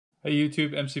Hey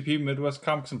YouTube, MCP, Midwest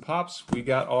Comics and Pops. We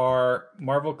got our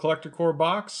Marvel Collector Corps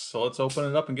box, so let's open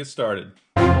it up and get started.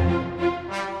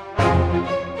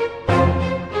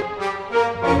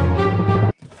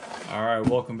 Alright,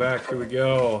 welcome back. Here we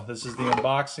go. This is the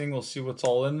unboxing. We'll see what's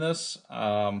all in this.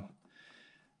 I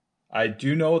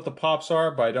do know what the pops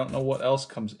are, but I don't know what else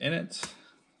comes in it.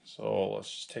 So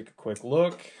let's just take a quick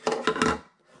look.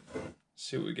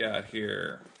 See what we got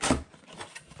here.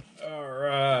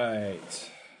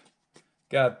 Alright.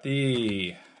 Got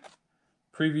the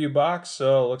preview box,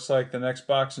 so it looks like the next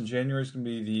box in January is going to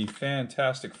be the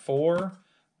Fantastic Four.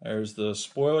 There's the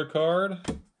spoiler card.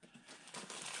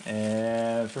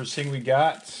 And first thing we've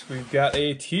got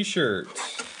a t-shirt.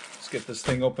 Let's get this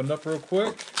thing opened up real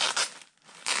quick.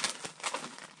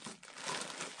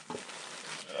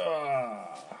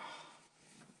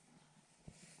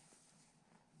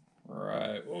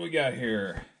 Right, what we got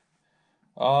here?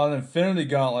 Oh, an Infinity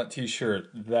Gauntlet t-shirt.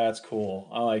 That's cool.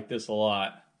 I like this a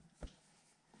lot.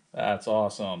 That's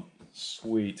awesome.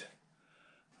 Sweet.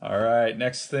 Alright,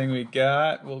 next thing we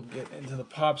got, we'll get into the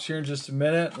pops here in just a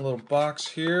minute. A little box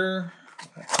here.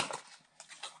 What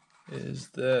is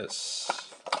this?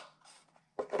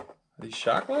 Are these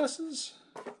shot glasses?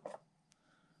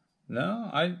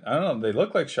 No, I don't know. They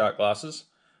look like shot glasses.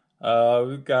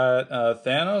 We've got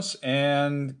Thanos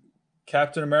and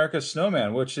Captain America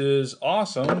Snowman, which is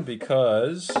awesome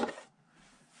because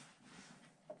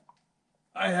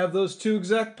I have those two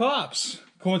exact pops,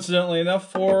 coincidentally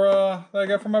enough, for that I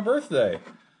got for my birthday.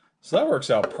 So that works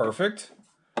out perfect.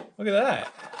 Look at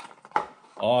that.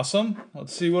 Awesome.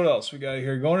 Let's see what else we got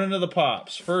here. Going into the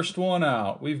pops. First one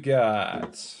out, we've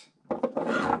got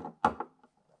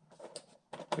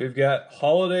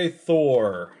Holiday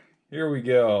Thor. Here we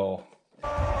go.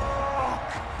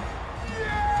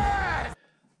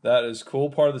 That is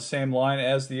cool. Part of the same line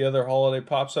as the other holiday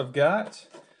pops I've got.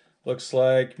 Looks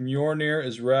like Mjolnir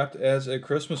is wrapped as a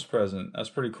Christmas present. That's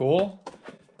pretty cool.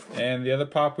 And the other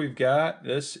pop we've got,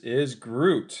 this is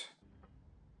Groot.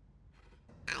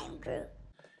 I'm Groot.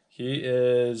 He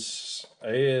is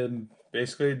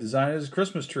basically designed as a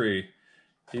Christmas tree.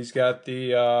 He's got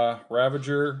the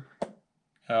Ravager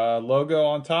logo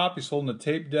on top. He's holding a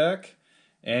tape deck.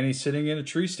 And he's sitting in a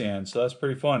tree stand. So that's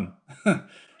pretty fun.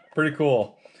 Pretty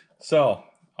cool. So,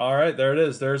 alright, there it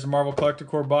is. There's the Marvel Collector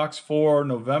Corps box for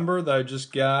November that I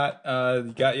just got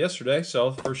yesterday. So,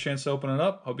 first chance to open it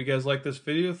up. Hope you guys like this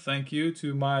video. Thank you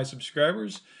to my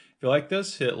subscribers. If you like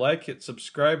this, hit like, hit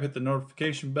subscribe, hit the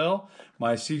notification bell.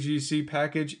 My CGC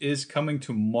package is coming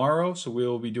tomorrow, so we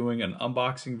will be doing an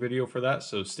unboxing video for that.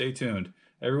 So, stay tuned.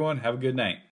 Everyone, have a good night.